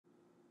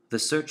The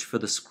Search for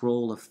the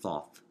Scroll of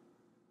Thoth,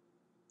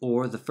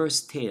 or the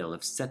first tale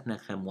of Setne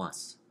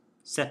KAMWAS,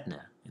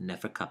 Setne and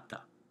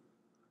NANEFERKAPTAH.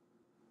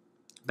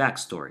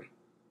 Backstory.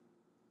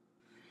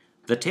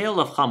 The tale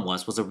of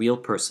Khamwas was a real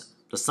person,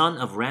 the son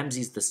of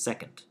Ramesses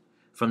II,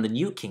 from the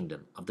New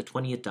Kingdom of the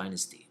 20th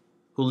dynasty,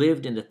 who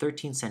lived in the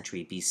 13th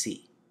century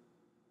BC.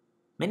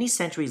 Many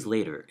centuries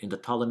later, in the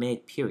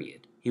Ptolemaic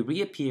period, he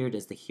reappeared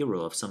as the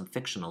hero of some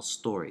fictional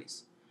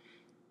stories.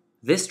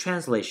 This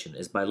translation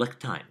is by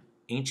Lichtheim,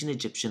 Ancient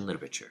Egyptian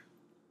Literature.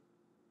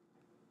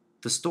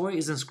 The story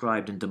is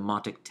inscribed in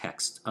Demotic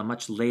text, a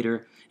much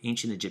later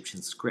Ancient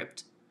Egyptian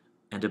script,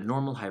 and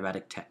abnormal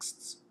hieratic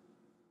texts.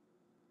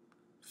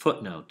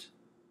 Footnote.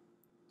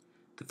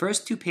 The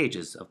first 2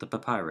 pages of the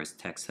papyrus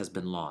text has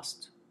been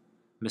lost.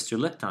 Mr.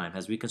 Lichtheim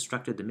has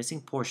reconstructed the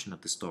missing portion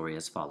of the story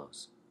as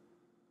follows.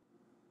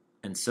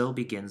 And so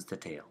begins the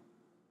tale.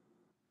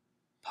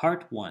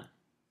 Part 1.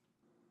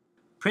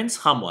 Prince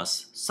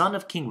Khamwas, son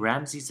of King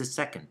Ramesses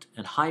II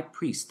and high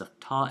priest of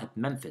Thoth at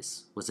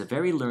Memphis, was a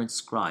very learned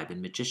scribe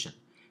and magician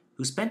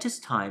who spent his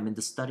time in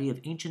the study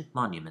of ancient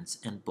monuments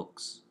and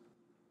books.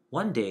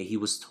 One day he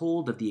was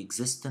told of the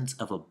existence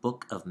of a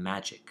book of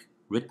magic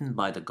written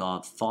by the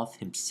god Thoth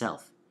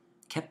himself,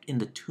 kept in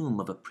the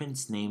tomb of a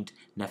prince named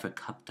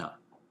NANEFERKAPTAH,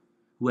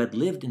 who had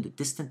lived in the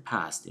distant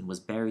past and was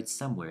buried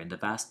somewhere in the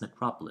vast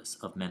necropolis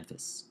of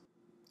Memphis.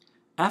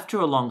 After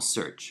a long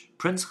search,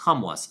 Prince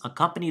Khamwas,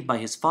 accompanied by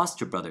his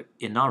foster brother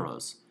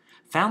Inaros,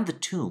 found the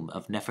tomb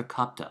of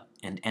NANEFERKAPTAH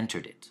and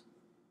entered it.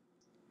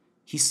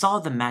 He saw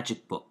the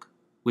magic book,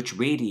 which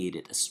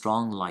radiated a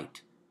strong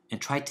light,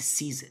 and tried to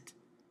seize it,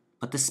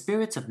 but the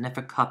spirits of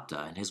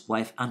NANEFERKAPTAH and his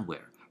wife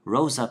Anwer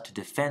rose up to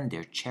defend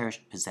their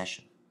cherished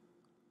possession.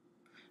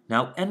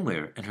 Now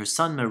Anwer and her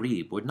son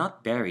Marib were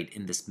not buried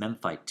in this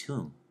Memphite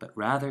tomb, but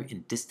rather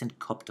in distant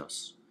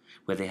Koptos,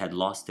 where they had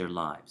lost their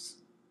lives.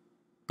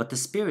 But the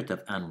spirit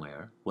of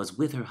Anwer was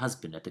with her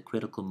husband at the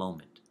critical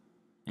moment,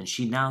 and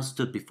she now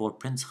stood before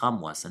Prince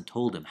Khamwas and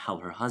told him how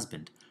her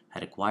husband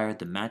had acquired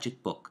the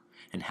magic book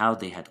and how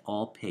they had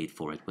all paid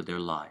for it with their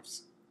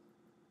lives.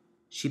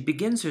 She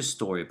begins her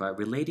story by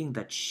relating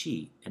that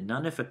she and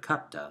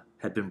NANEFERKAPTAH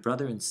had been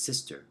brother and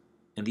sister,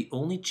 and the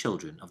only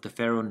children of the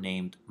pharaoh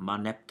named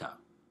Merneptah.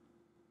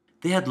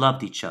 They had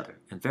loved each other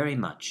and very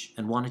much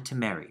and wanted to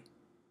marry,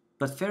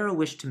 but Pharaoh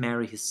wished to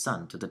marry his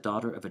son to the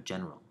daughter of a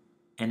general,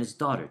 and his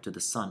daughter to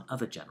the son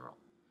of a general.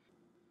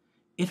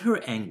 In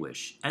her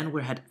anguish,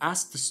 Anwer had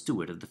asked the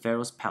steward of the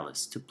pharaoh's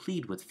palace to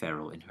plead with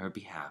Pharaoh in her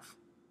behalf.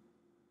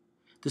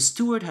 The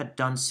steward had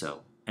done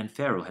so, and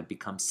Pharaoh had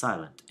become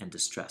silent and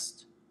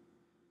distressed.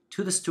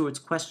 To the steward's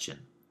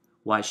question,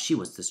 why she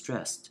was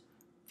distressed,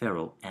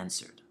 Pharaoh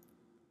answered,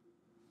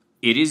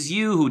 "It is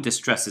you who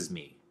distresses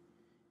me.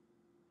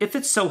 If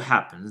it so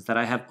happens that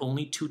I have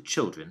only 2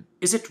 children,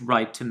 is it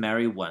right to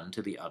marry one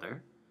to the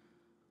other?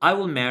 I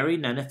will marry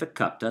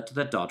NANEFERKAPTAH to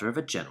the daughter of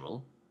a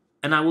general,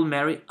 and I will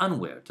marry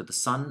Anwer to the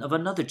son of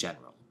another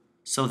general,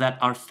 so that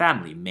our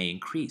family may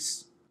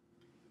increase."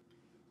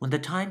 When the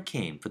time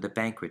came for the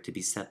banquet to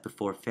be set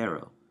before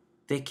Pharaoh,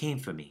 they came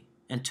for me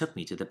and took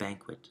me to the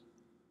banquet.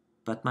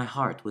 But my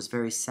heart was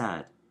very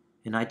sad,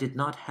 and I did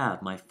not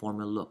have my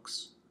former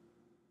looks.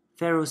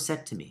 Pharaoh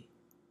said to me,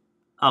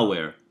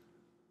 "Anwer,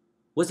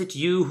 was it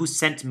you who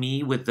sent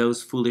me with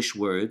those foolish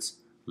words,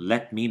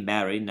 'Let me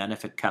marry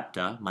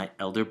NANEFERKAPTAH, my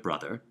elder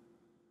brother'?"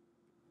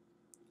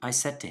 I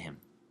said to him,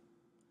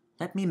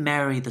 "Let me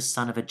marry the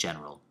son of a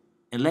general,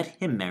 and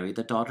let him marry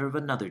the daughter of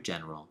another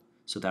general,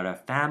 so that our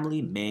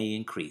family may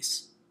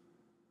increase."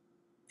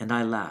 And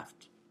I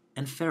laughed,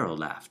 and Pharaoh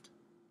laughed.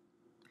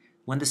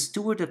 When the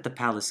steward of the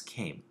palace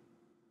came,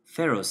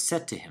 Pharaoh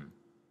said to him,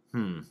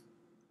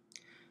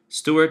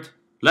 "Steward,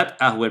 let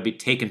Anwer be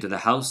taken to the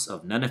house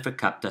of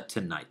NANEFERKAPTAH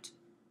tonight,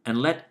 and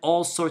let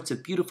all sorts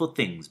of beautiful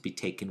things be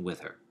taken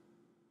with her."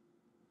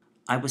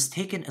 I was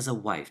taken as a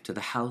wife to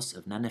the house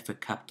of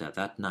NANEFERKAPTAH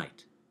that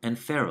night, and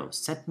Pharaoh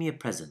sent me a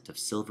present of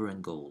silver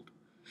and gold,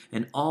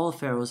 and all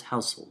Pharaoh's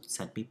household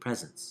sent me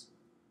presents.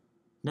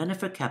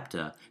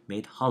 NANEFERKAPTAH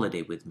made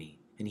holiday with me,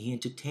 and he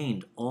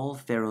entertained all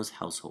Pharaoh's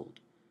household.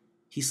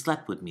 He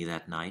slept with me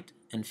that night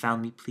and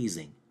found me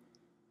pleasing.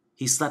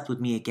 He slept with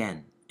me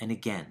again,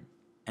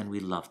 and we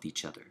loved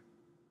each other.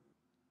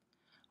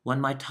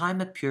 When my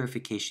time of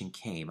purification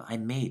came, I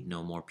made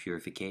no more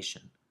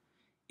purification.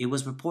 It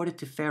was reported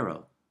to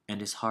Pharaoh, and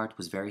his heart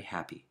was very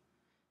happy.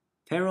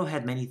 Pharaoh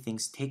had many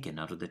things taken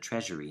out of the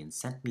treasury and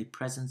sent me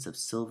presents of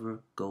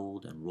silver,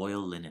 gold, and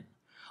royal linen,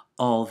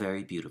 all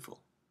very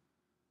beautiful.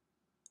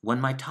 When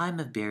my time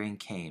of bearing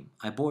came,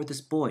 I bore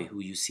this boy who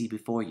you see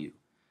before you,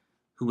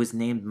 who was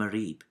named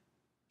Marib.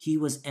 He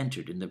was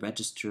entered in the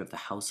register of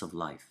the House of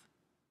Life.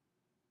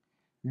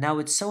 Now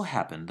it so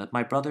happened that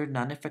my brother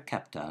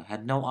NANEFERKAPTAH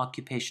had no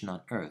occupation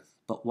on earth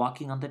but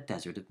walking on the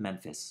desert of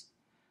Memphis,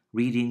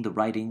 reading the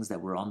writings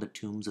that were on the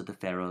tombs of the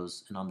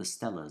pharaohs and on the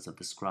stelas of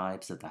the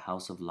scribes of the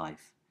House of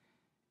Life,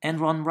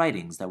 and on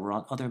writings that were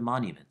on other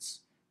monuments,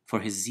 for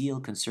his zeal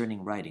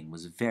concerning writing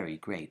was very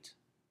great.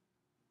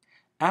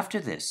 After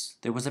this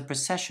there was a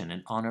procession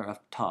in honor of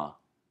Thoth,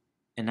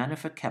 and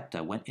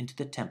NANEFERKAPTAH went into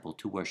the temple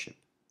to worship.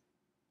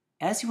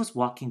 As he was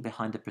walking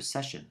behind the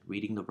procession,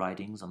 reading the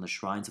writings on the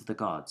shrines of the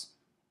gods,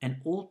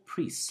 an old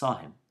priest saw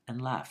him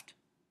and laughed.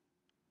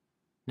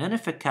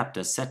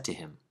 NANEFERKAPTAH said to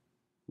him,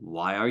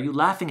 "Why are you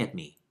laughing at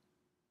me?"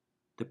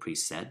 The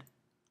priest said,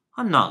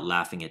 "I'm not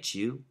laughing at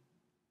you.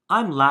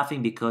 I'm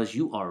laughing because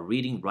you are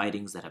reading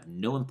writings that have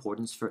no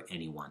importance for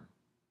anyone.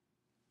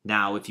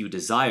 Now, if you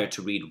desire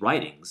to read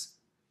writings,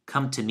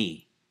 come to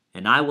me,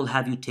 and I will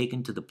have you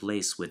taken to the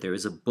place where there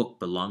is a book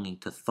belonging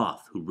to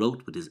Thoth, who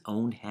wrote with his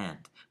own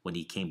hand when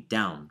he came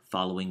down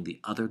following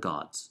the other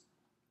gods.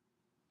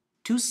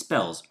 2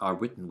 spells are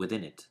written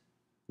within it.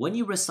 When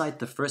you recite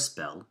the first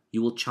spell,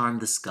 you will charm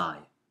the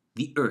sky,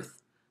 the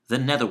earth, the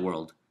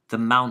netherworld, the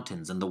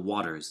mountains, and the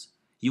waters.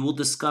 You will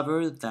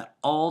discover that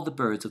all the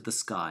birds of the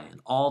sky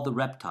and all the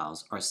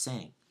reptiles are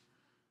saying.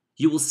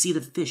 You will see the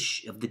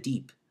fish of the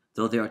deep,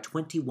 though there are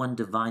 21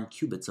 divine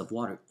cubits of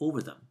water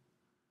over them.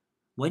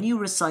 When you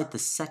recite the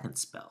second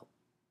spell,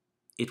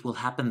 it will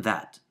happen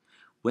that,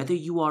 whether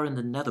you are in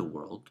the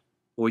netherworld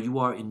or you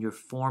are in your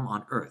form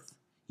on earth,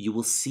 you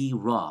will see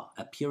Ra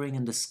appearing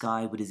in the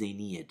sky with his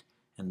Aeneid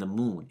and the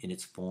moon in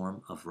its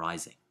form of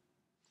rising."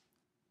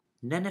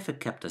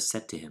 NANEFERKAPTAH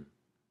said to him,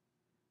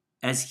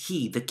 "As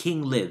he, the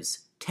king,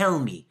 lives, tell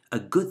me a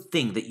good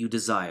thing that you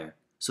desire,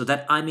 so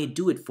that I may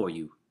do it for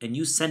you, and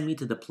you send me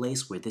to the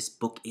place where this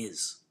book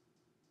is."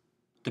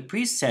 The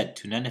priest said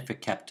to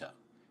NANEFERKAPTAH,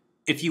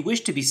 "If you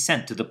wish to be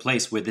sent to the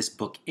place where this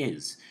book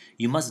is,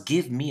 you must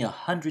give me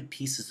 100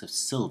 pieces of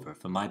silver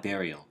for my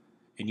burial,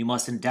 and you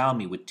must endow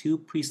me with 2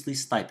 priestly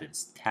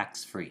stipends,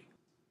 tax-free."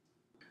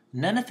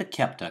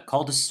 NANEFERKAPTAH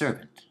called a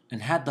servant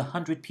and had the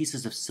 100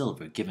 pieces of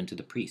silver given to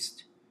the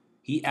priest.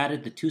 He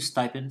added the 2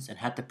 stipends and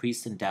had the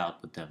priest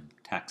endowed with them,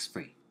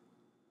 tax-free.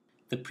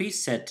 The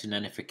priest said to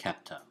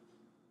NANEFERKAPTAH,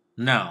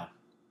 "Now,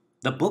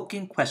 the book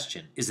in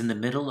question is in the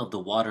middle of the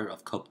water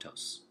of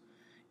Koptos,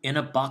 in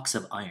a box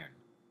of iron.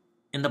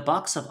 In the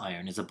box of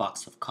iron is a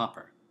box of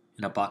copper.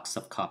 In a box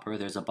of copper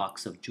there is a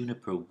box of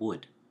juniper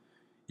wood.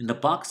 In the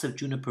box of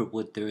juniper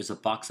wood there is a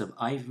box of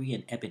ivory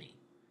and ebony.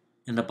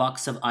 In the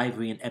box of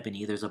ivory and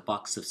ebony there is a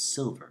box of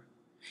silver.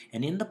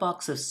 And in the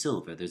box of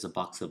silver there is a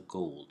box of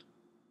gold.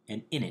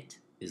 And in it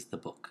is the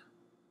book.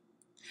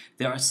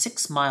 There are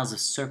 6 miles of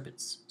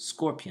serpents,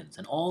 scorpions,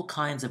 and all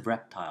kinds of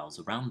reptiles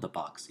around the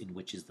box in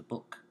which is the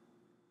book.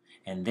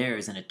 And there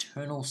is an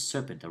eternal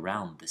serpent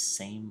around this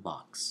same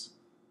box."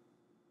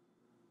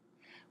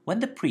 When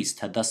the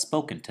priest had thus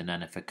spoken to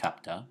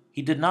NANEFERKAPTAH,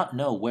 he did not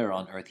know where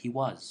on earth he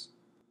was.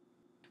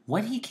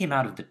 When he came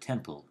out of the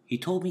temple, he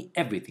told me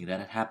everything that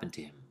had happened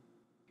to him.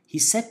 He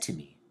said to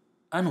me,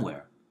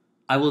 "Anwer,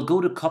 I will go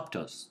to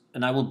Koptos,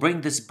 and I will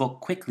bring this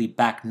book quickly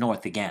back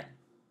north again."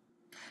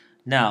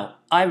 Now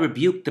I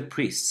rebuked the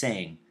priest,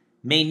 saying,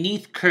 "May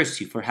Neith curse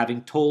you for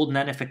having told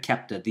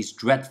NANEFERKAPTAH these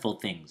dreadful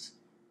things.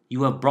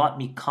 You have brought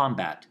me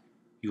combat.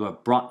 You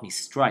have brought me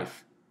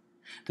strife.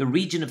 The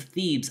region of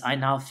Thebes I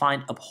now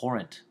find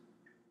abhorrent."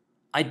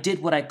 I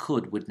did what I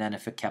could with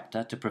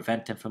NANEFERKAPTAH to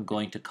prevent him from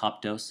going to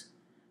Koptos,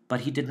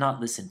 but he did not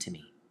listen to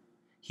me.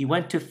 He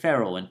went to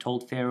Pharaoh and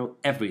told Pharaoh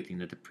everything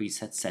that the priest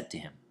had said to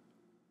him.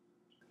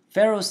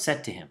 Pharaoh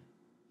said to him,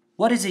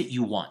 "What is it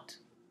you want?"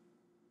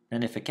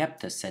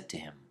 NANEFERKAPTAH said to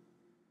him,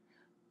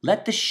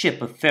 "Let the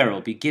ship of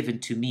Pharaoh be given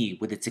to me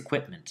with its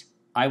equipment.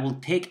 I will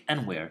take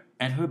Anwer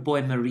and her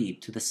boy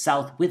Merib to the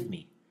south with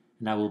me,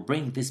 and I will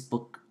bring this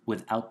book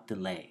without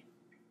delay."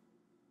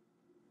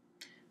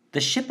 The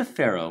ship of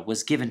Pharaoh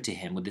was given to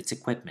him with its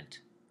equipment.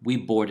 We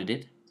boarded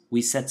it.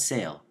 We set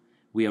sail.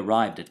 We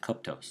arrived at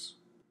Koptos.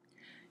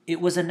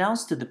 It was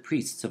announced to the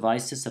priests of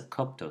Isis of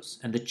Koptos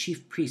and the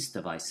chief priest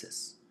of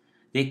Isis.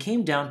 They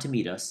came down to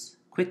meet us,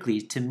 quickly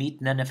to meet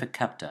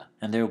NANEFERKAPTAH,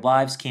 and their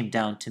wives came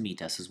down to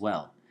meet us as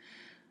well.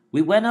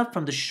 We went up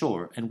from the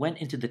shore and went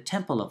into the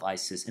temple of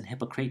Isis and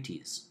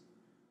Hippocrates.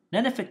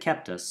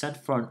 NANEFERKAPTAH sent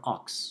for an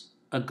ox,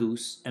 a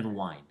goose, and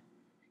wine.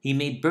 He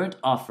made burnt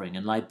offering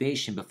and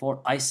libation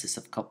before Isis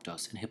of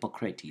Koptos and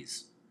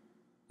Hippocrates.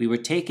 We were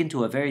taken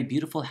to a very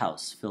beautiful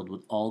house filled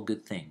with all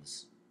good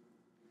things.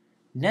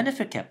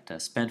 NANEFERKAPTAH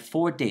spent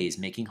 4 days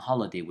making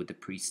holiday with the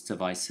priests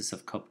of Isis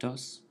of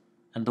Koptos,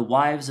 and the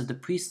wives of the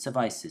priests of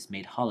Isis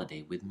made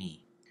holiday with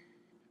me.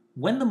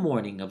 When the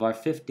morning of our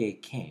 5th day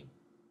came,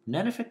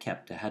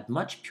 NANEFERKAPTAH had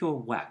much pure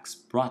wax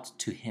brought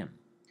to him.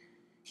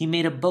 He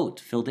made a boat,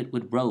 filled it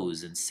with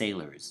rows and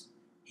sailors.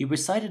 He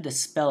recited a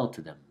spell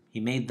to them. He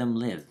made them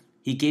live.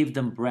 He gave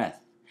them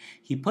breath.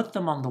 He put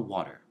them on the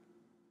water.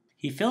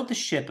 He filled the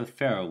ship of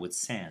Pharaoh with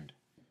sand.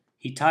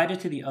 He tied it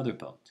to the other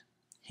boat.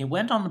 He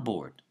went on the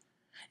board.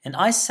 And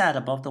I sat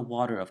above the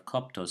water of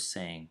Koptos,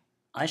 saying,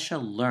 "I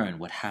shall learn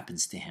what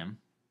happens to him."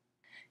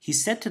 He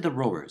said to the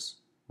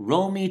rowers,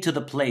 "Row me to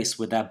the place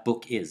where that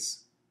book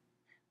is."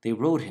 They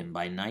rowed him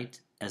by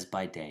night as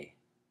by day.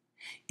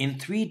 In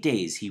 3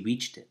 days he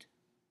reached it.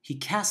 He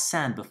cast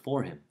sand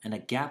before him, and a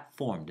gap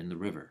formed in the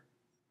river.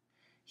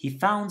 He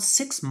found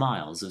 6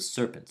 miles of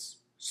serpents,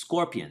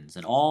 scorpions,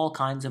 and all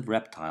kinds of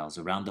reptiles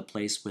around the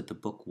place where the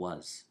book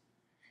was.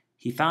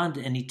 He found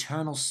an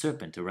eternal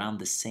serpent around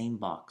the same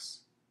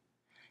box.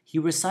 He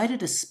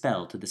recited a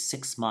spell to the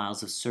 6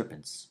 miles of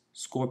serpents,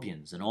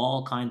 scorpions, and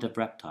all kinds of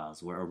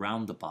reptiles were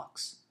around the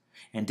box,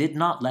 and did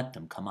not let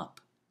them come up.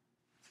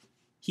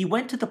 He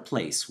went to the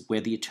place where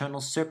the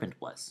eternal serpent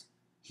was.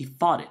 He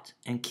fought it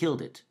and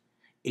killed it.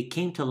 It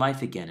came to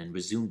life again and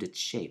resumed its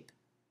shape.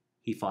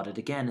 He fought it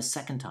again a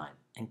second time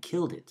and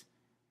killed it.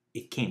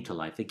 It came to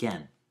life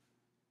again.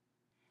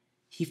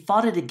 He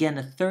fought it again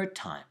a third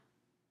time,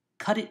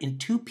 cut it in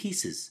 2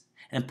 pieces,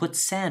 and put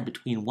sand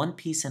between one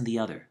piece and the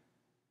other.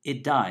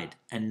 It died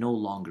and no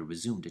longer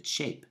resumed its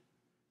shape.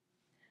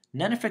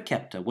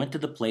 NANEFERKAPTAH went to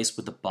the place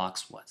where the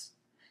box was.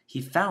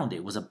 He found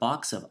it was a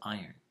box of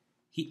iron.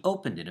 He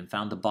opened it and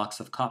found the box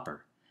of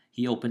copper.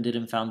 He opened it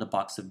and found the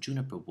box of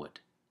juniper wood.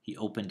 He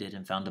opened it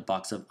and found a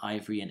box of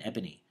ivory and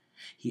ebony.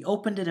 He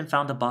opened it and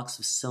found a box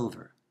of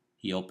silver.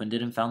 He opened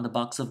it and found the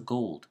box of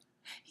gold.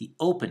 He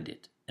opened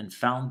it and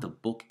found the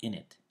book in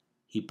it.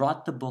 He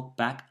brought the book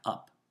back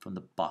up from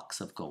the box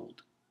of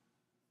gold.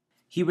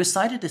 He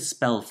recited a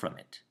spell from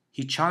it.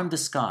 He charmed the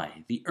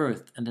sky, the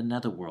earth, and the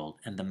netherworld,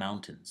 and the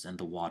mountains, and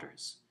the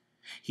waters.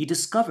 He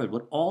discovered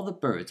what all the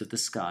birds of the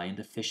sky, and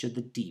the fish of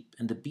the deep,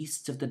 and the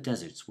beasts of the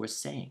deserts were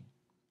saying.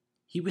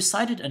 He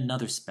recited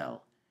another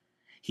spell.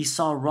 He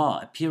saw Ra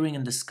appearing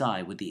in the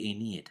sky with the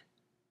Aeneid,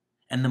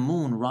 and the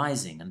moon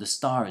rising, and the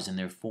stars in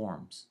their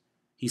forms.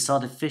 He saw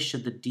the fish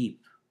of the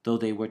deep, though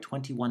they were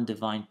 21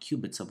 divine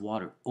cubits of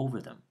water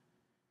over them.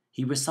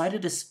 He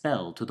recited a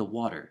spell to the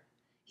water.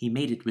 He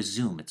made it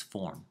resume its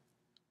form.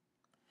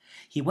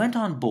 He went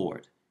on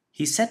board.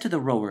 He said to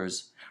the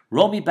rowers,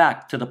 "Row me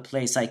back to the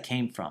place I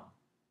came from."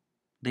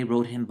 They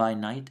rowed him by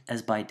night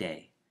as by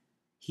day.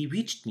 He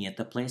reached me at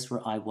the place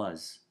where I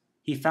was.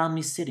 He found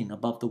me sitting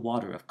above the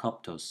water of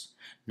Koptos,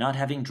 not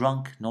having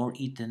drunk, nor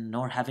eaten,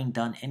 nor having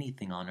done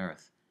anything on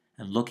earth,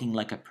 and looking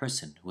like a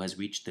person who has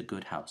reached the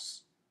good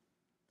house.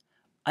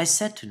 I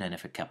said to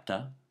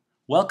NANEFERKAPTAH,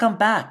 "Welcome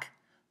back!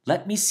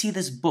 Let me see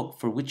this book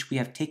for which we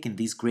have taken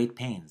these great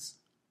pains."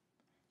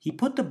 He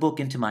put the book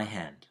into my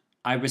hand.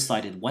 I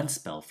recited one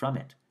spell from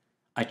it.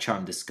 I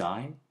charmed the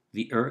sky,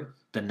 the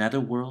earth, the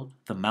netherworld,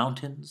 the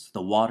mountains,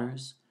 the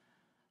waters.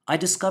 I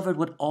discovered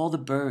what all the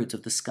birds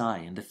of the sky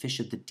and the fish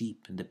of the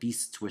deep and the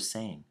beasts were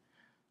saying.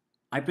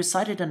 I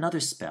recited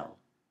another spell.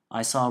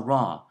 I saw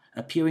Ra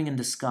appearing in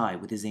the sky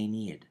with his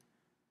Aeneid.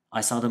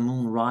 I saw the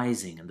moon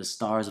rising and the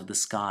stars of the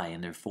sky in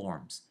their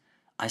forms.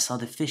 I saw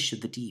the fish of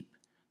the deep,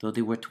 though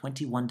there were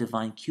 21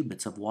 divine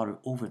cubits of water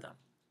over them.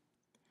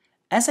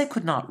 As I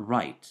could not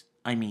write,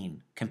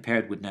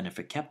 compared with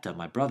NANEFERKAPTAH,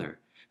 my brother,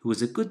 who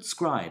was a good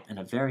scribe and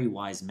a very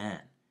wise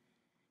man,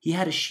 he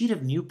had a sheet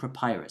of new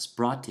papyrus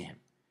brought to him.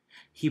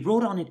 He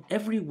wrote on it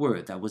every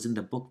word that was in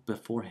the book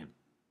before him.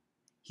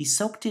 He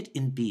soaked it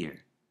in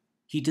beer.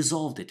 He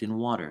dissolved it in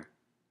water.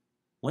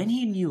 When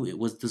he knew it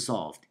was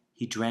dissolved,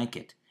 he drank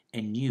it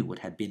and knew what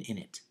had been in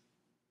it.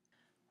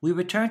 We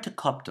returned to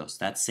Koptos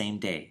that same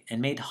day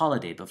and made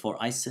holiday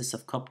before Isis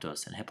of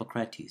Koptos and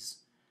Hippocrates.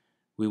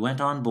 We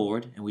went on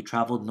board and we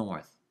traveled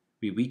north.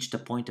 We reached a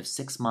point of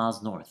 6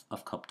 miles north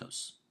of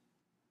Koptos.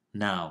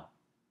 Now,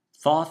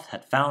 Thoth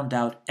had found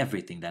out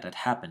everything that had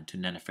happened to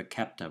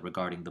NANEFERKAPTAH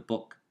regarding the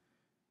book,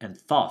 and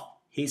Thoth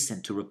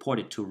hastened to report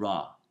it to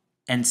Ra,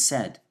 and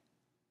said,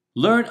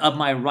 "Learn of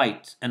my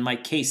right and my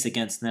case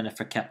against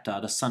NANEFERKAPTAH,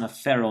 the son of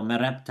Pharaoh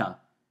Mereptah.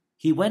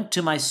 He went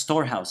to my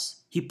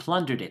storehouse, he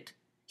plundered it,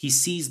 he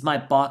seized my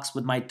box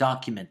with my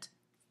document.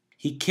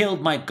 He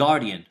killed my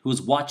guardian who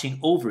was watching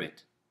over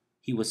it.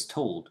 He was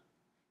told,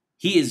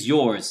 'He is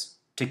yours,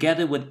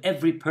 together with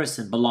every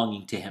person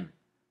belonging to him.'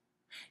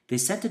 They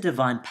sent a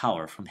divine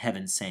power from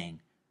heaven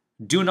saying,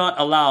 'Do not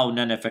allow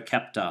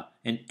NANEFERKAPTAH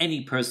and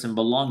any person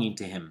belonging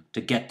to him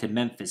to get to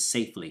Memphis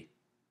safely.'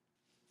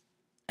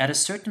 At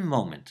a certain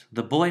moment,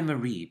 the boy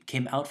Merib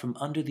came out from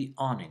under the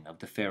awning of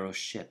the Pharaoh's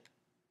ship,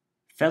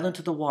 fell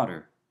into the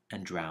water,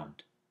 and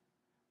drowned.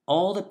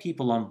 All the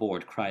people on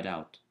board cried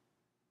out.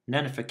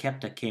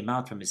 NANEFERKAPTAH came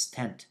out from his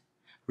tent,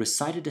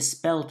 recited a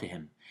spell to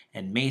him,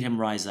 and made him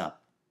rise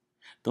up,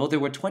 though there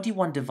were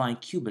 21 divine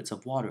cubits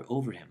of water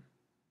over him.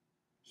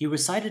 He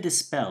recited a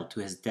spell to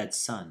his dead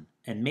son,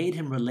 and made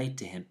him relate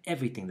to him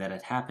everything that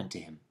had happened to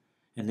him,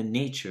 and the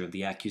nature of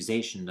the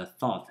accusation that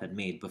Thoth had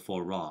made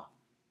before Ra.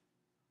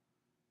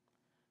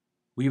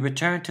 We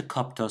returned to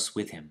Koptos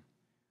with him.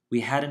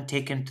 We had him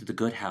taken to the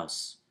good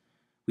house.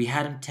 We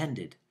had him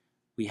tended.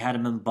 We had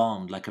him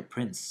embalmed like a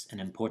prince, an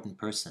important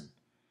person.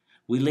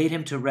 We laid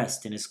him to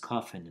rest in his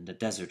coffin in the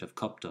desert of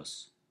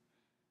Koptos.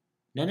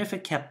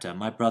 NANEFERKAPTAH,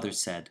 my brother,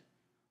 said,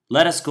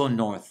 'Let us go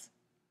north.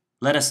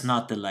 Let us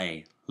not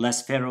delay,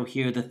 lest Pharaoh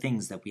hear the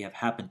things that we have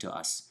happened to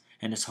us,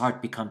 and his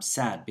heart become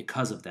sad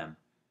because of them.'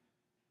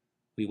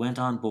 We went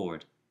on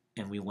board,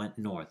 and we went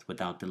north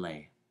without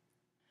delay.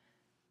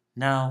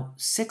 Now,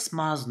 6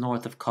 miles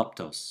north of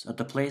Koptos, at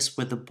the place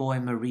where the boy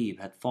Merib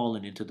had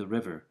fallen into the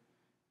river,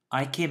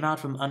 I came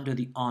out from under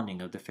the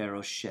awning of the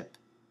Pharaoh's ship.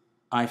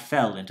 I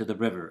fell into the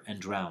river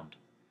and drowned.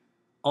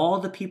 All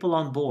the people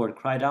on board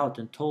cried out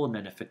and told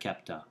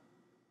NANEFERKAPTAH.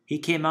 He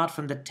came out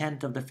from the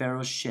tent of the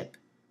Pharaoh's ship,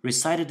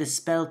 recited a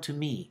spell to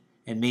me,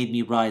 and made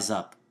me rise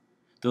up,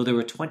 though there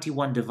were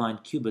 21 divine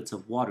cubits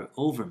of water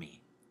over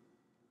me.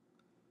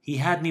 He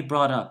had me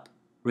brought up,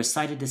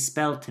 recited a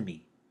spell to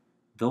me.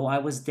 Though I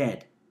was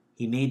dead,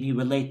 he made me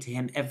relate to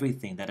him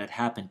everything that had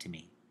happened to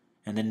me,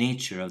 and the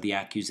nature of the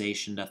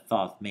accusation that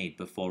Thoth made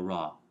before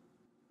Ra.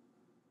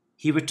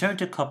 He returned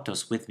to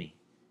Koptos with me.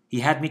 He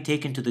had me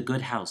taken to the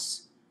good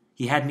house.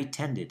 He had me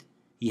tended.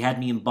 He had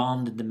me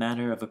embalmed in the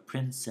manner of a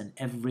prince and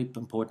every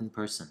important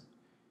person.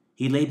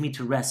 He laid me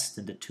to rest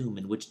in the tomb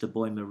in which the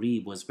boy Marie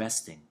was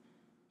resting.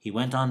 He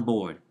went on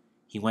board.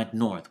 He went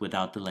north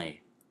without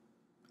delay.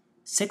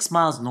 6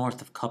 miles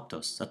north of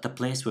Koptos, at the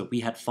place where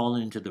we had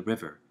fallen into the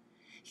river,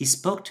 he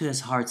spoke to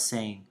his heart,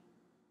 saying,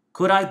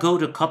 "Could I go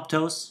to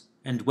Koptos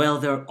and dwell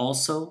there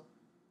also?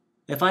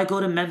 If I go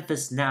to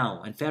Memphis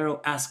now and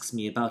Pharaoh asks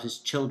me about his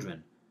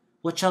children,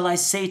 what shall I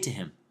say to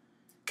him?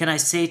 Can I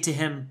say to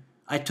him,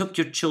 'I took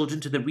your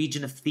children to the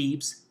region of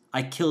Thebes,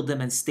 I killed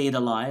them and stayed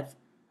alive.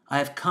 I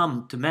have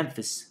come to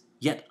Memphis,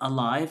 yet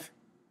alive'?"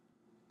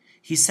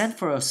 He sent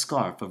for a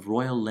scarf of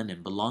royal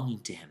linen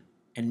belonging to him,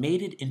 and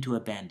made it into a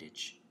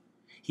bandage.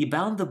 He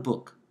bound the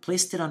book,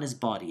 placed it on his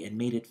body, and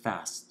made it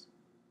fast.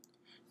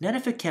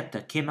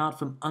 NANEFERKAPTAH came out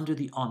from under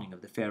the awning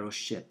of the Pharaoh's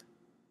ship,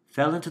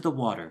 fell into the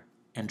water,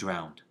 and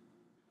drowned.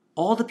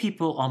 All the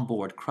people on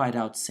board cried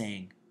out,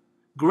 saying,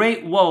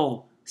 "Great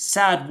woe!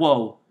 Sad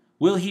woe!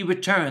 Will he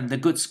return, the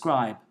good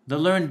scribe, the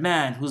learned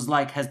man whose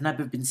like has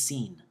never been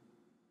seen?"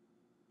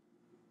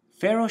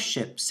 Pharaoh's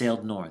ship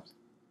sailed north,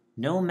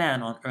 no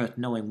man on earth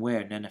knowing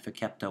where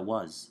NANEFERKAPTAH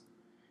was.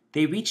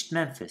 They reached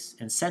Memphis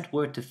and sent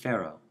word to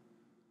Pharaoh.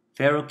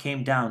 Pharaoh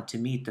came down to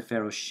meet the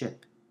Pharaoh's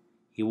ship.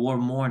 He wore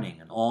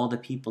mourning, and all the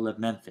people of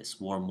Memphis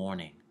wore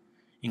mourning,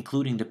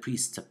 including the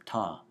priests of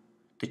Ptah,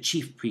 the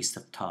chief priests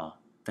of Ptah,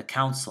 the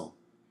council,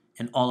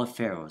 and all of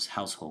Pharaoh's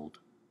household.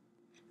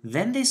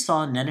 Then they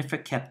saw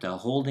NANEFERKAPTAH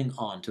holding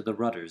on to the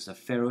rudders of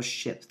Pharaoh's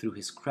ship through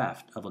his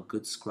craft of a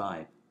good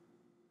scribe.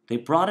 They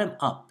brought him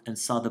up and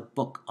saw the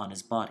book on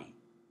his body.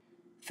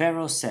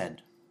 Pharaoh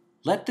said,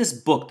 "Let this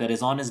book that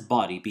is on his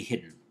body be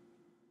hidden."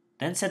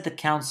 Then said the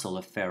council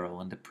of Pharaoh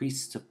and the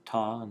priests of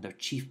Ptah and the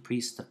chief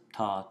priest of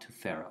Ptah to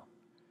Pharaoh,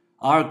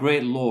 "Our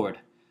great lord,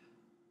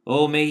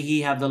 oh, may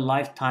he have the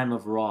lifetime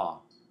of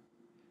Ra.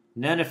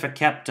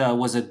 NANEFERKAPTAH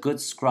was a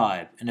good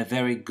scribe and a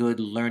very good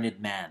learned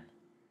man."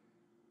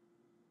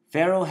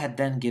 Pharaoh had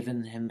then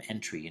given him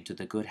entry into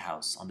the good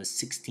house on the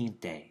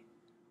 16th day,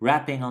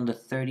 wrapping on the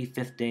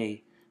 35th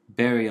day,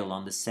 burial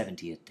on the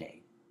 70th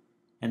day,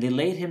 and they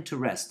laid him to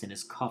rest in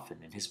his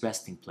coffin in his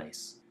resting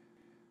place.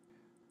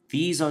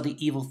 These are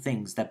the evil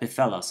things that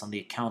befell us on the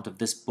account of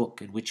this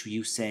book in which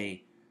you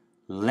say,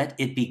 "Let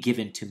it be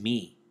given to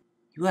me."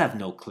 You have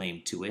no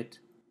claim to it,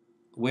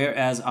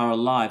 whereas our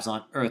lives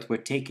on earth were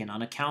taken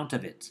on account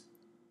of it.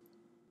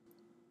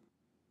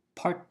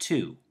 Part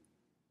 2.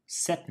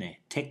 Setne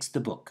takes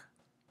the book.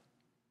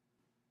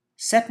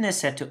 Setne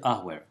said to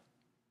Ahwer,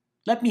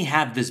 "Let me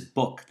have this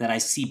book that I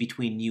see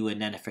between you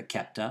and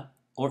NANEFERKAPTAH,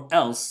 or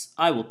else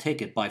I will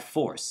take it by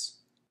force."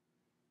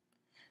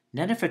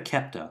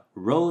 NANEFERKAPTAH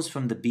rose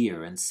from the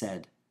bier and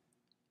said,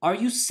 "Are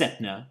you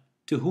Setne,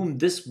 to whom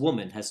this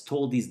woman has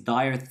told these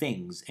dire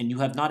things, and you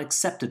have not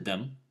accepted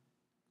them?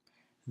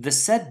 The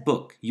said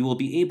book you will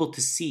be able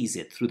to seize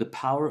it through the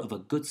power of a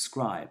good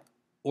scribe,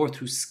 or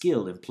through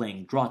skill in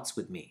playing draughts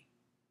with me.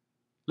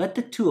 Let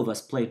the two of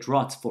us play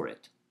draughts for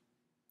it."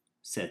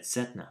 Said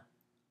Setne,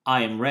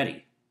 "I am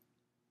ready."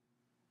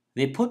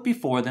 They put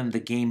before them the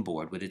game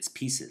board with its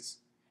pieces,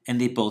 and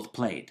they both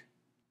played.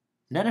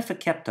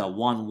 NANEFERKAPTAH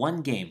won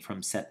one game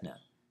from Setne.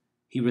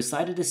 He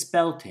recited a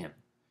spell to him,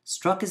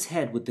 struck his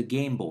head with the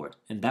game board,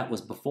 and that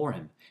was before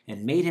him,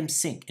 and made him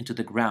sink into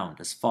the ground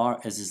as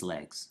far as his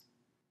legs.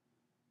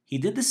 He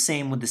did the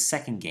same with the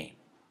second game.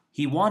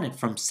 He won it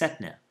from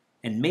Setne,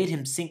 and made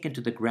him sink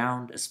into the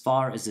ground as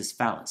far as his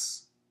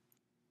phallus.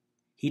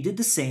 He did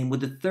the same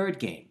with the third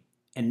game,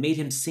 and made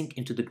him sink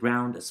into the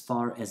ground as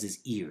far as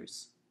his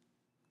ears.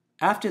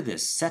 After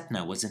this,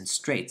 Setne was in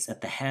straits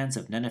at the hands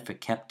of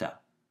NANEFERKAPTAH.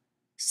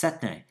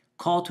 Setne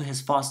called to his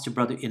foster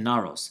brother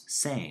Inaros,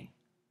 saying,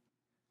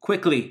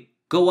 "Quickly,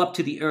 go up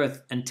to the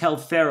earth and tell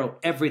Pharaoh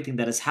everything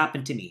that has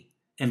happened to me,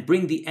 and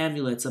bring the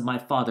amulets of my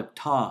father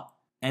Ptah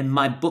and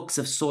my books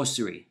of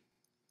sorcery."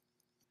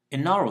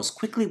 Inaros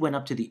quickly went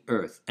up to the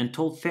earth and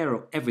told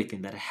Pharaoh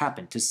everything that had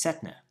happened to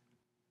Setne.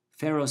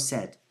 Pharaoh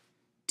said,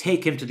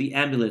 "Take him to the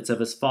amulets of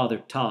his father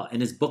Ptah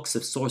and his books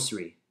of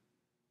sorcery."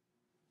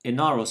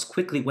 Inaros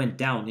quickly went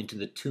down into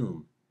the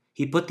tomb.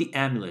 He put the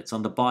amulets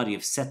on the body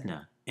of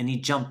Setne, and he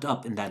jumped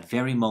up in that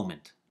very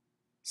moment.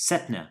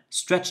 Setne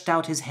stretched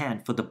out his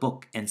hand for the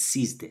book and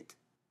seized it.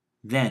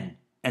 Then,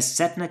 as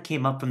Setne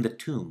came up from the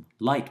tomb,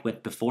 light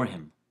went before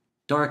him.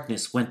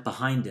 Darkness went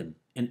behind him,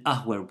 and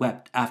Ahwer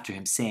wept after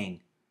him,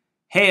 saying,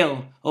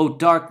 "Hail, O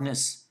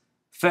darkness!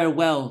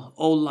 Farewell,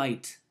 O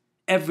light!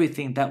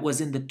 Everything that was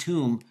in the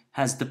tomb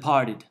has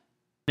departed."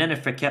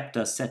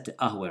 NANEFERKAPTAH said to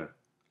Ahwer,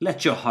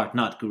 "Let your heart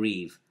not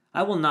grieve.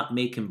 I will not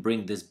make him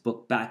bring this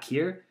book back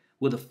here,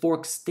 with a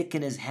forked stick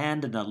in his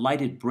hand and a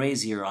lighted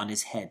brazier on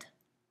his head."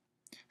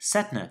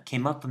 Setne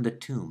came up from the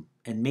tomb,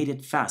 and made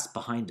it fast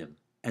behind him,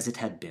 as it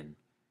had been.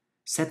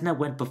 Setne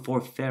went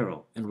before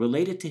Pharaoh and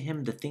related to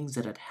him the things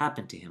that had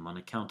happened to him on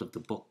account of the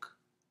book.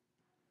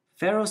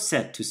 Pharaoh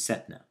said to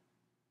Setne,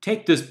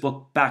 "Take this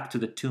book back to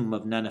the tomb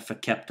of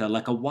NANEFERKAPTAH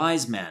like a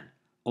wise man,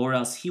 or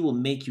else he will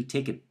make you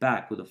take it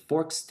back with a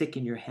forked stick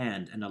in your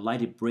hand and a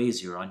lighted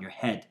brazier on your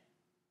head."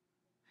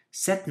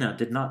 Setne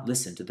did not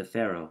listen to the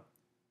Pharaoh.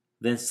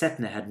 Then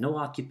Setne had no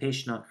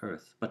occupation on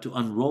earth but to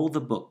unroll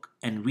the book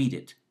and read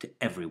it to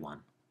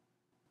everyone.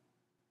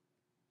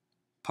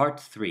 Part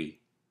 3.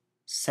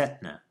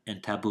 Setne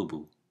and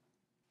Tabubu.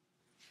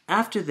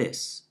 After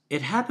this,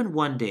 it happened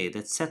one day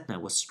that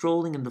Setne was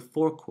strolling in the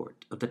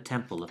forecourt of the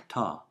temple of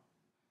Thoth.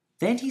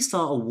 Then he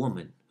saw a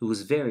woman who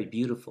was very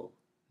beautiful,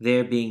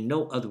 there being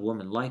no other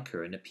woman like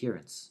her in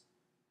appearance.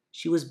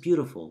 She was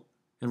beautiful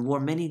and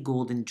wore many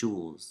golden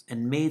jewels,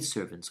 and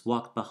maidservants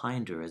walked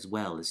behind her as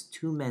well as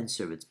 2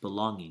 men-servants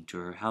belonging to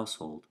her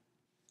household.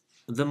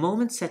 The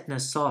moment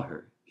Setne saw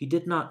her, he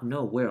did not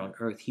know where on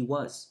earth he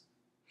was.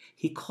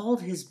 He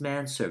called his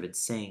manservant,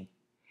 saying,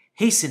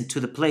 "Hasten to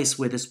the place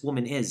where this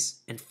woman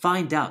is, and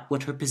find out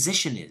what her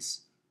position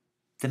is."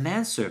 The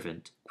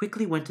manservant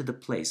quickly went to the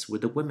place where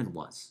the woman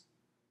was.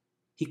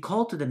 He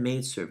called to the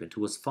maidservant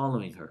who was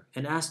following her,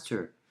 and asked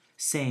her,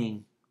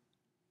 saying,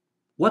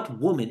 "What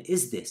woman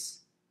is this?"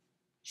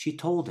 She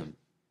told him,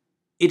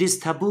 "It is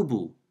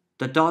Tabubu,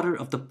 the daughter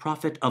of the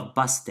prophet of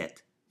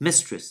Bastet,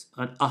 mistress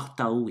of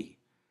Ahtaui.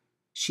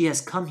 She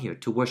has come here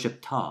to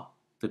worship Thoth,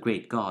 the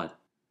great god."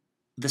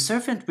 The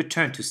servant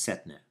returned to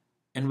Setne,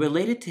 and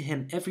related to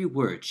him every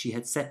word she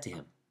had said to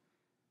him.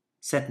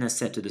 Setne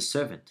said to the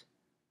servant,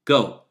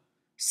 "Go,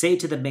 say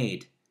to the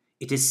maid,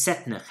 it is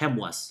Setne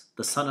Khamwas,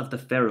 the son of the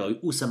Pharaoh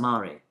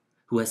Usamare,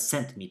 who has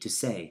sent me to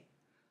say,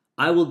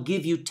 I will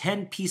give you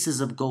 10 pieces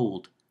of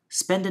gold.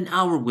 Spend an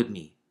hour with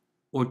me.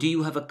 Or do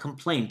you have a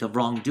complaint of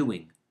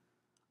wrongdoing?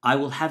 I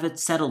will have it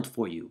settled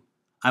for you.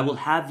 I will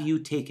have you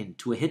taken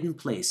to a hidden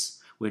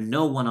place where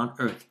no one on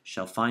earth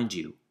shall find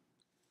you."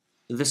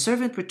 The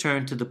servant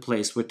returned to the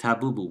place where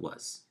Tabubu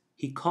was.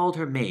 He called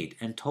her maid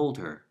and told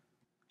her.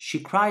 She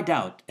cried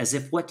out as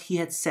if what he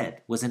had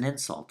said was an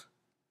insult.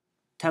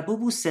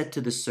 Tabubu said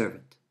to the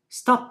servant,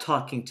 "Stop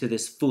talking to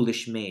this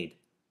foolish maid.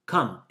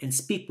 Come and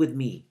speak with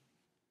me."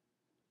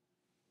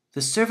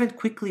 The servant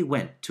quickly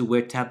went to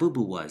where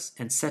Tabubu was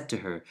and said to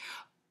her,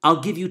 "I'll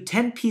give you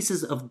 10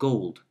 pieces of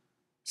gold.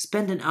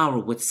 Spend an hour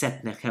with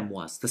Setne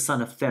Khamwas, the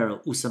son of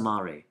Pharaoh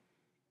Usamare.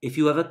 If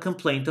you have a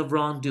complaint of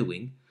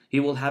wrongdoing, he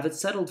will have it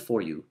settled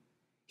for you.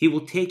 He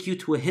will take you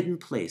to a hidden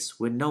place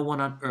where no one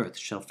on earth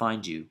shall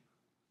find you."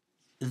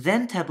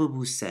 Then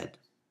Tabubu said,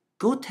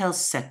 "Go tell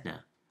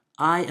Setne,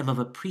 I am of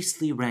a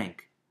priestly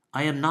rank.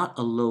 I am not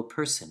a low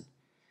person.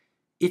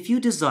 If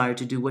you desire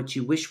to do what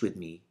you wish with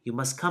me, you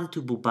must come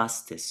to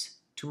Bubastis,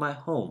 to my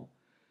home.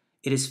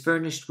 It is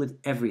furnished with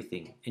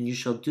everything, and you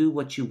shall do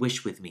what you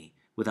wish with me,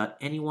 without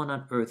anyone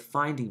on earth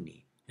finding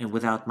me, and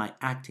without my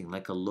acting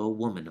like a low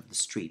woman of the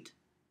street."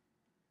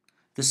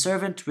 The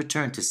servant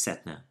returned to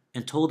Setne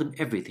and told him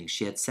everything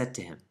she had said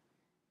to him.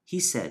 He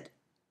said,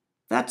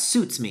 "That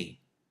suits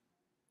me."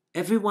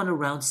 Everyone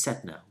around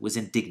Setne was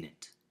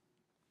indignant.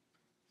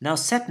 Now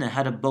Setne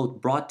had a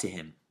boat brought to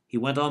him. He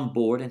went on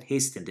board and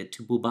hastened it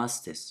to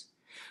Bubastis.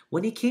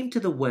 When he came to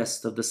the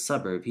west of the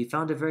suburb, he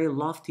found a very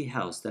lofty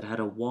house that had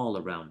a wall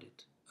around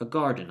it, a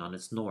garden on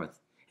its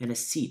north, and a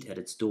seat at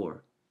its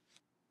door.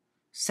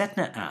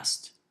 Setne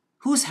asked,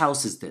 "Whose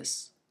house is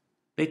this?"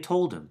 They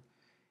told him,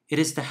 "It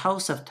is the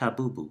house of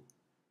Tabubu."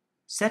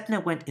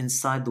 Setne went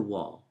inside the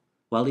wall.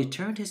 While he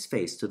turned his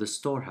face to the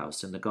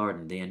storehouse in the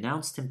garden, they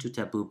announced him to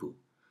Tabubu.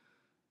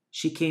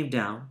 She came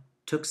down,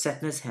 took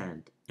Setne's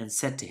hand, and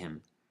said to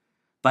him,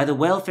 "By the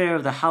welfare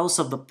of the house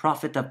of the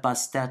prophet of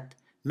Bastet,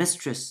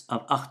 mistress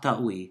of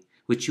Ahtaui,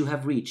 which you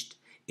have reached,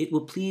 it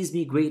will please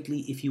me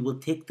greatly if you will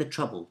take the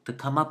trouble to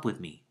come up with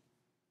me."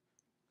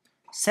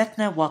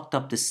 Setne walked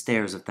up the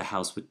stairs of the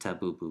house with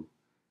Tabubu.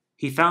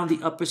 He found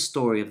the upper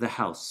story of the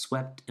house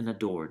swept and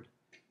adored,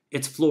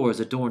 its floors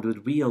adorned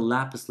with real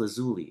lapis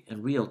lazuli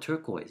and real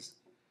turquoise.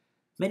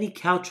 Many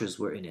couches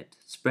were in it,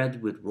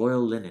 spread with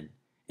royal linen,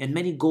 and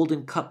many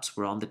golden cups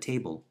were on the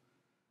table.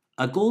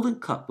 A golden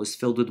cup was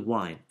filled with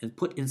wine and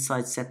put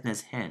inside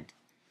Setne's hand.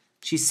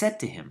 She said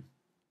to him,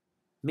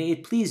 "May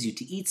it please you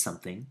to eat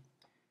something?"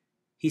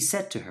 He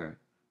said to her,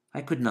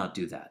 "I could not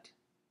do that."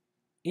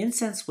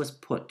 Incense was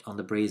put on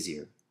the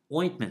brazier.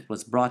 Ointment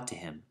was brought to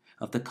him,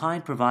 of the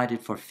kind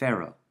provided for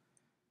Pharaoh.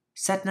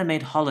 Setne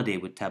made holiday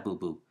with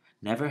Tabubu,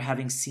 never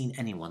having seen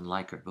anyone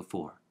like her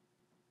before.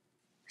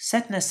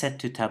 Setne said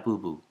to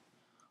Tabubu,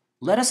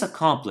 "Let us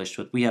accomplish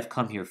what we have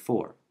come here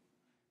for."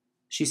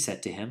 She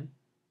said to him,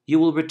 "You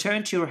will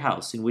return to your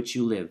house in which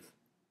you live.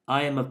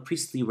 I am of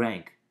priestly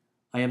rank.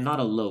 I am not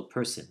a low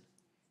person.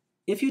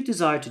 If you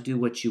desire to do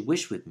what you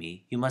wish with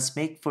me, you must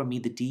make for me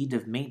the deed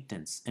of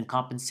maintenance and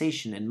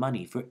compensation and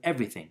money for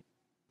everything.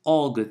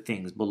 All good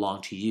things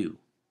belong to you."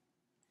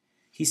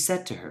 He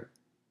said to her,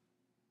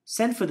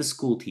 "Send for the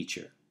school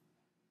teacher."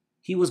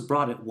 He was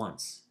brought at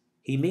once.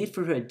 He made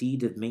for her a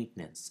deed of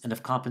maintenance and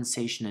of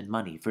compensation and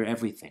money for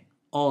everything.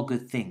 all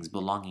good things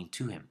belonging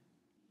to him.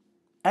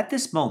 At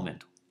this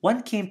moment,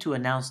 one came to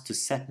announce to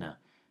Setne,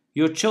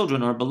 "Your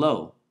children are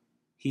below."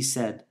 He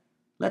said,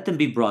 "Let them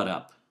be brought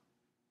up."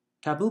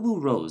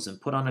 Tabubu rose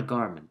and put on a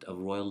garment of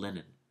royal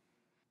linen.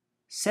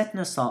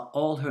 Setne saw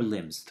all her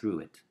limbs through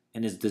it,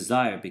 and his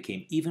desire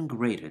became even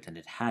greater than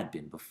it had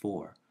been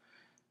before.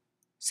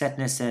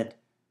 Setne said,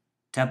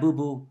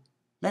 "Tabubu,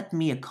 let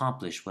me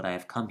accomplish what I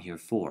have come here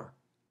for."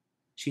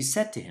 She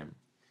said to him,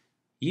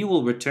 "You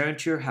will return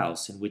to your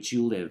house in which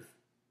you live.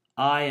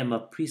 I am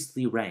of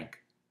priestly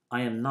rank.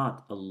 I am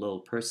not a low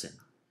person.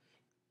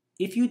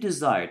 If you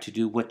desire to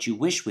do what you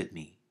wish with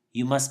me,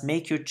 you must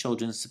make your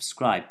children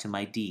subscribe to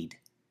my deed.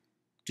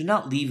 Do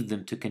not leave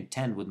them to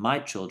contend with my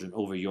children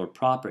over your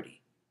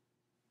property."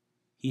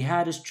 He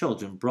had his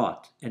children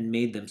brought and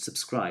made them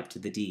subscribe to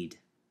the deed.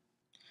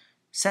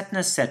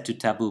 Setne said to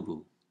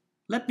Tabubu,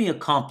 "Let me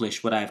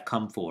accomplish what I have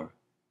come for."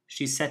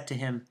 She said to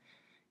him,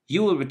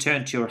 "You will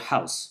return to your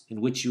house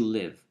in which you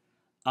live.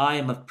 I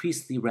am of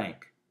priestly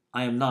rank.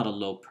 I am not a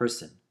low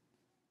person.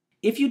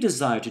 If you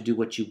desire to do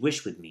what you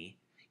wish with me,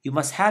 you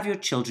must have your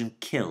children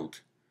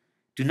killed.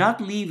 Do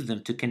not leave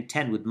them to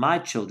contend with my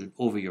children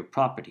over your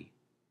property."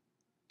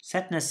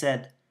 Setne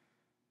said,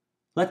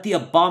 "Let the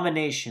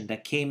abomination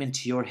that came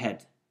into your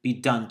head be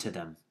done to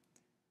them."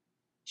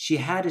 She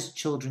had his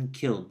children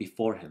killed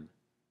before him.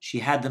 She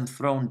had them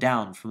thrown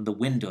down from the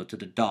window to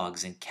the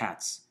dogs and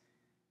cats.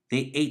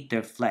 They ate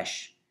their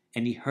flesh,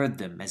 and he heard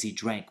them as he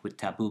drank with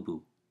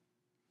Tabubu.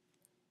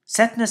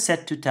 Setne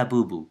said to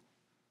Tabubu,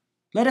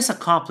 "Let us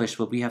accomplish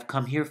what we have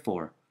come here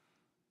for.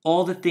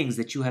 All the things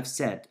that you have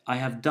said, I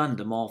have done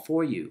them all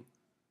for you."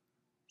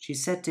 She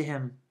said to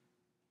him,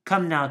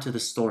 "Come now to the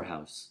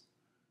storehouse."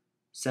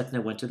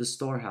 Setne went to the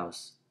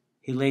storehouse.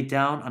 He lay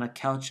down on a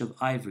couch of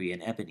ivory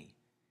and ebony,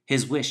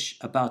 his wish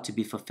about to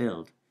be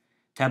fulfilled.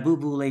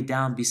 Tabubu lay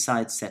down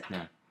beside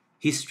Setne.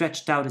 He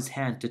stretched out his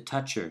hand to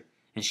touch her,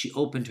 and she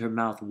opened her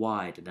mouth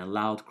wide in a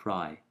loud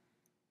cry.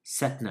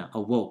 Setne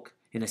awoke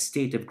in a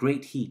state of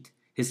great heat,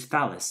 his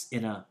phallus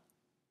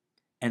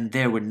and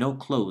there were no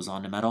clothes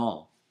on him at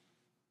all.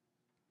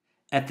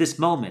 At this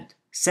moment,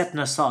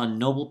 Setne saw a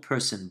noble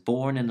person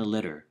borne in a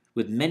litter,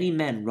 with many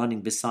men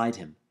running beside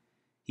him.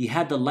 He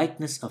had the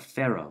likeness of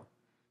Pharaoh.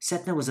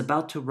 Setne was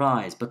about to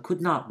rise, but could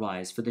not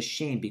rise for the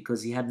shame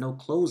because he had no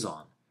clothes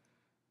on.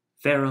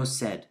 Pharaoh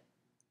said,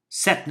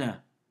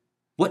 "Setne,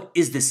 what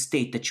is this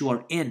state that you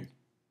are in?"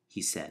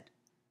 he said.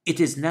 "It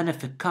is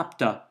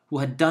NANEFERKAPTAH who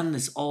had done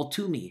this all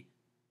to me."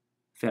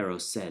 Pharaoh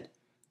said,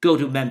 "Go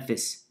to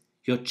Memphis.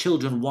 Your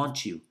children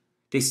want you.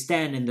 They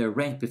stand in their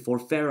rank before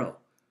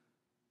Pharaoh."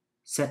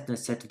 Setne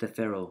said to the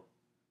Pharaoh,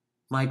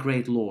 "My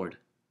great lord,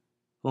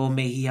 oh,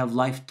 may he have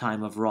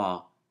lifetime of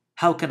Ra.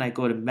 How can I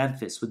go to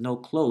Memphis with no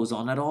clothes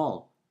on at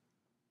all?"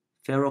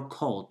 Pharaoh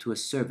called to a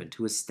servant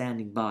who was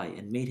standing by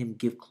and made him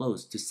give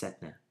clothes to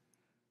Setne.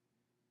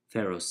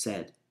 Pharaoh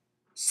said,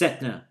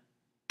 "Setne,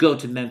 go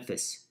to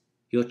Memphis.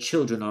 Your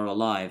children are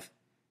alive.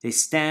 They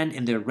stand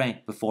in their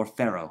rank before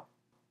Pharaoh."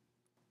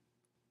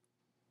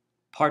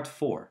 Part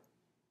 4.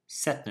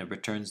 Setne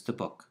returns the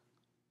book.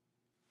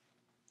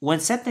 When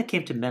Setne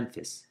came to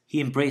Memphis, he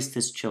embraced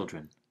his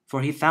children,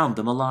 for he found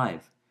them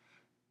alive.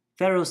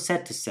 Pharaoh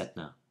said to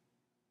Setne,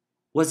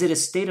 "Was it a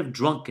state of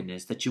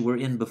drunkenness that you were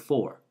in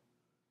before?"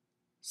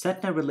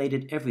 Setne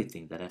related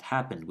everything that had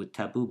happened with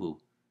Tabubu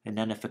and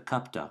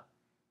NANEFERKAPTAH.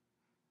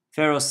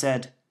 Pharaoh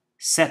said,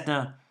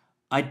 "Setne,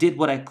 I did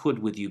what I could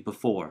with you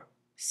before,"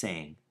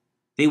 saying,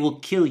 "They will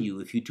kill you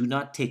if you do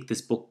not take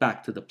this book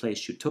back to the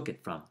place you took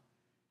it from.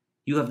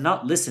 You have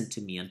not listened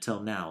to me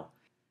until now.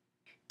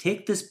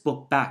 Take this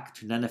book back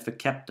to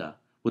NANEFERKAPTAH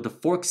with a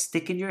forked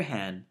stick in your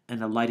hand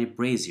and a lighted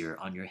brazier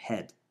on your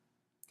head."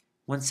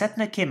 When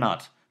Setne came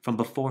out from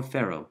before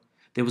Pharaoh,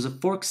 there was a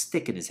forked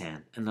stick in his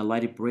hand and a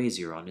lighted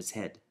brazier on his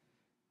head.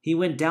 He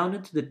went down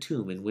into the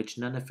tomb in which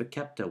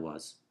NANEFERKAPTAH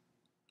was.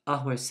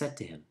 Ahwer said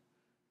to him,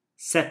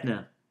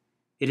 "Setne,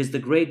 it is the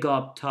great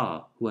god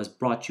Ptah who has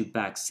brought you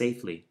back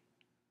safely."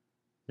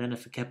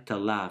 NANEFERKAPTAH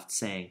laughed,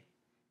 saying,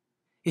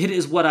 "It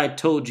is what I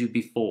told you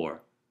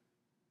before."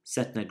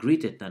 Setne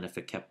greeted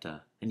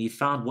NANEFERKAPTAH, and he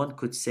found one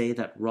could say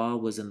that Ra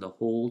was in the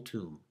whole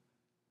tomb.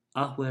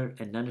 Ahwer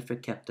and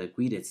NANEFERKAPTAH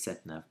greeted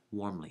Setne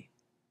warmly.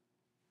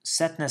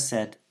 Setne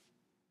said,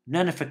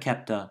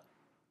 "NANEFERKAPTAH,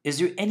 is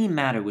there any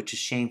matter which is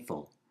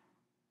shameful?"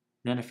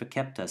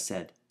 NANEFERKAPTAH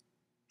said,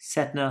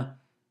 "Setne,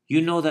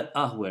 you know that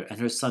Ahwer and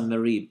her son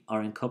Merib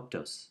are in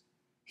Koptos.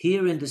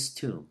 Here in this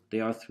tomb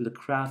they are through the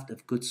craft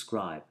of good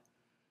scribe.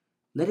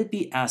 Let it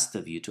be asked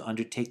of you to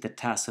undertake the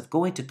task of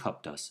going to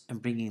Koptos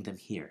and bringing them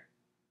here."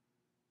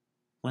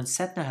 When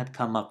Setne had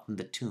come up from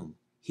the tomb,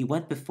 he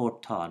went before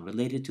Ptah and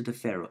related to the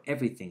Pharaoh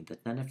everything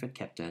that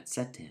NANEFERKAPTAH had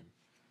said to him.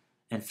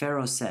 And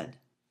Pharaoh said,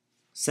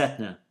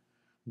 "Setne,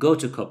 go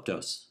to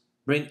Koptos,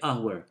 bring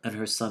Ahwer and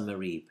her son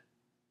Merib."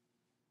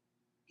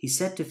 He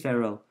said to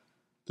Pharaoh,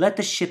 "Let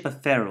the ship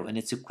of Pharaoh and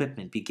its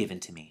equipment be given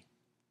to me."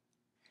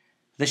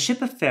 The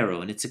ship of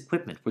Pharaoh and its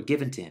equipment were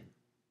given to him.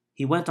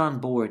 He went on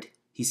board,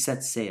 he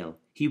set sail,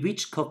 he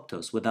reached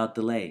Koptos without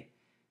delay.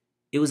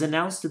 It was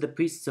announced to the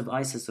priests of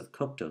Isis of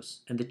Koptos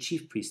and the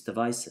chief priest of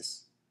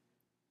Isis.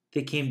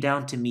 They came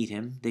down to meet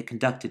him. They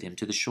conducted him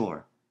to the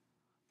shore.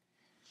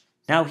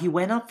 Now he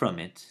went up from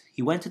it.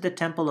 He went to the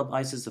temple of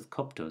Isis of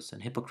Koptos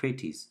and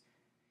Hippocrates.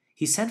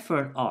 He sent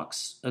for an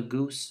ox, a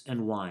goose,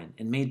 and wine,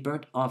 and made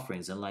burnt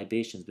offerings and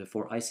libations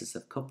before Isis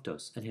of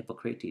Koptos and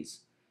Hippocrates.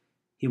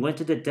 He went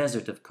to the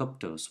desert of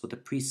Koptos with the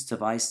priests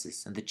of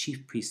Isis and the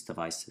chief priest of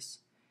Isis.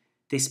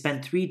 They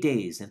spent 3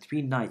 days and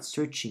 3 nights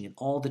searching in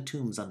all the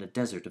tombs on the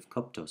desert of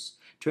Koptos,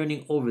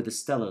 turning over the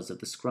stelas of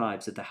the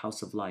scribes at the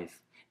House of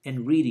Life,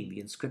 and reading the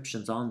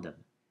inscriptions on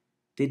them.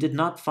 They did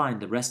not find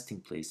the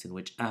resting place in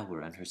which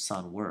Ahwer and her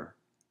son were.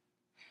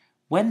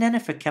 When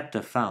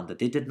NANEFERKAPTAH found that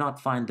they did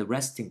not find the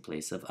resting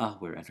place of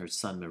Ahwer and her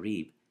son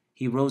Merib,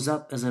 he rose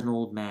up as an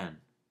old man,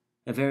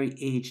 a very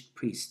aged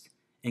priest,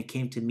 and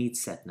came to meet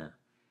Setne.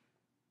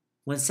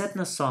 When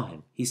Setne saw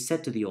him, he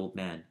said to the old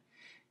man,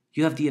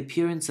 "You have the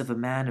appearance of a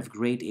man of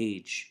great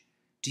age.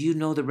 Do you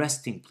know the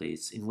resting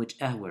place in which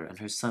Ahwer and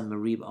her son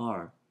Merib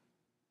are?"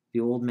 The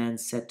old man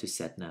said to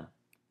Setne,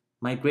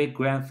 "My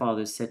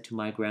great-grandfather said to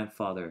my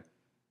grandfather,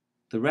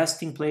 'The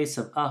resting place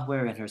of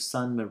Ahwer and her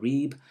son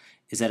Merib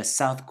is at a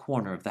south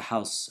corner of the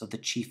house of the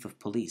chief of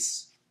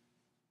police.'"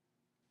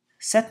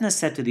 Setne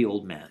said to the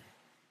old man,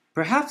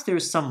 "Perhaps there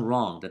is some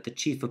wrong that the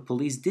chief of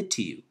police did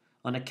to you,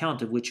 on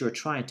account of which you are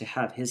trying to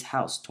have his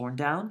house torn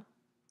down?"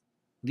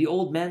 The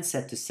old man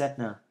said to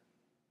Setne,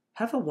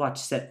 "Have a watch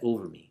set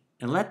over me,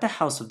 and let the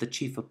house of the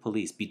chief of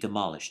police be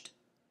demolished.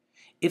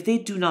 If they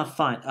do not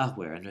find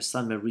Ahwer and her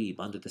son Merib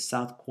under the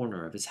south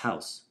corner of his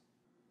house,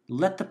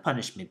 let the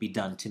punishment be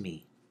done to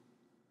me."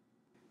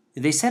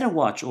 They set a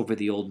watch over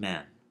the old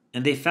man,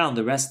 and they found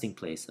the resting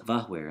place of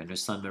Ahwer and her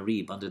son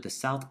Merib under the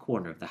south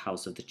corner of the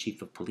house of the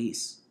chief of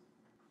police.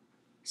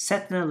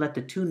 Setne let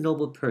the 2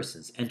 noble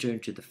persons enter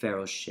into the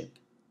pharaoh's ship.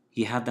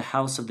 He had the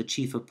house of the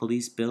chief of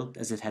police built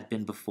as it had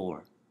been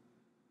before.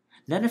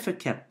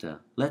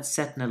 NANEFERKAPTAH let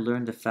Setne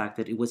learn the fact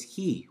that it was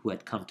he who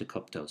had come to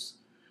Koptos,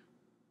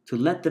 to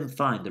let them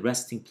find the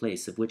resting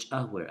place of which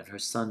Ahwer and her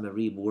son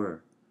Merib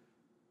were.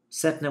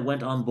 Setne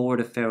went on board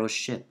of Pharaoh's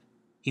ship.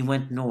 He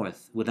went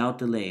north without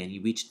delay, and he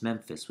reached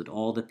Memphis with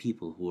all the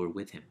people who were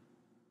with him.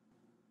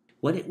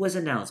 When it was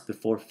announced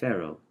before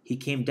Pharaoh, he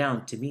came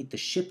down to meet the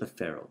ship of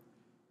Pharaoh.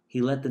 He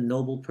let the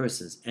noble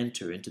persons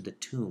enter into the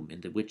tomb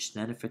in which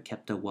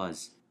NANEFERKAPTAH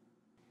was.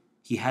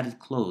 He had it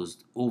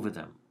closed over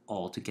them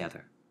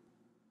altogether.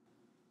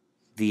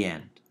 The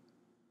end.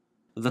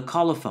 The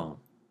colophon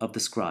of the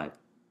scribe.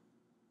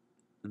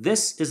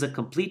 This is a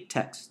complete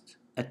text,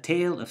 a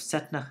tale of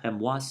Setne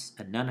Khamwas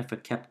and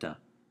NANEFERKAPTAH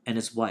and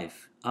his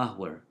wife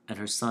Ahwer and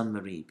her son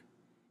Merib.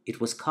 It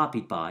was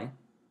copied by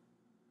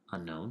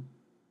unknown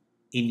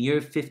in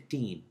year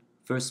 15,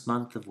 first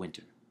month of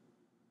winter.